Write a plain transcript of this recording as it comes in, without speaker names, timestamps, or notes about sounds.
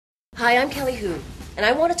Hi, I'm Kelly Hu, and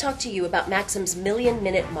I want to talk to you about Maxim's Million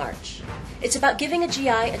Minute March. It's about giving a GI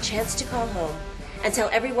a chance to call home and tell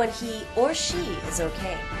everyone he or she is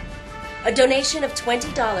okay. A donation of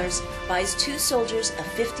 $20 buys 2 soldiers a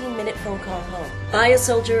 15-minute phone call home. Buy a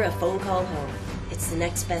soldier a phone call home. It's the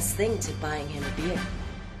next best thing to buying him a beer.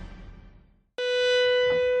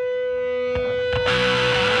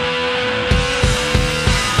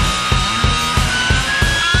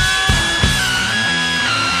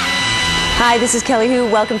 Hi, this is Kelly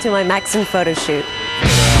Hu. Welcome to my Maxim photo shoot.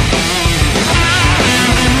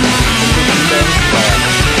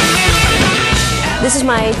 This is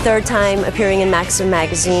my 3rd time appearing in Maxim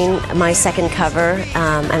magazine, my 2nd cover,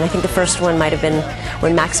 and I think the first one might have been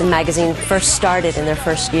when Maxim magazine first started in their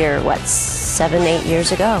first year, 7, 8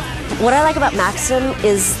 years ago. What I like about Maxim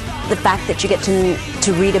is the fact that you get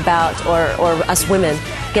to read about, or us women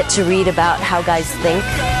get to read about how guys think.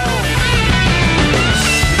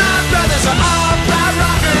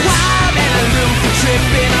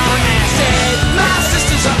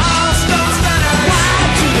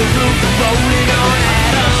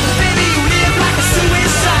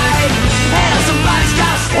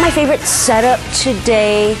 My favorite setup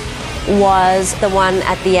today was the one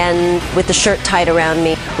at the end with the shirt tied around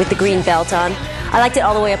me with the green belt on. I liked it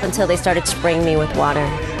all the way up until they started spraying me with water,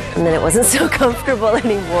 and then it wasn't so comfortable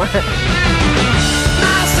anymore.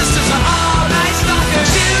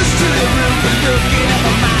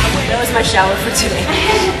 That was my shower for today.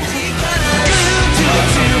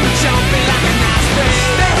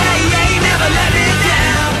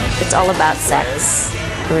 It's all about sex,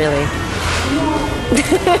 really.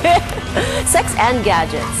 Sex and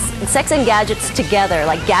gadgets. Sex and gadgets together,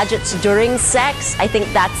 like gadgets during sex. I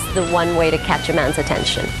think that's the one way to catch a man's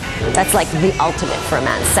attention. That's like the ultimate for a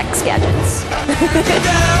man, sex gadgets.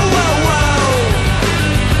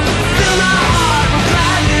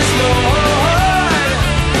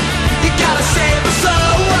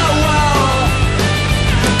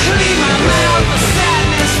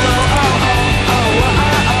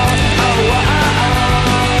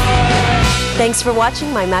 Thanks for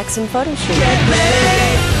watching my Maxim photo shoot. Get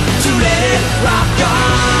ready to let it rock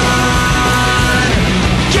on.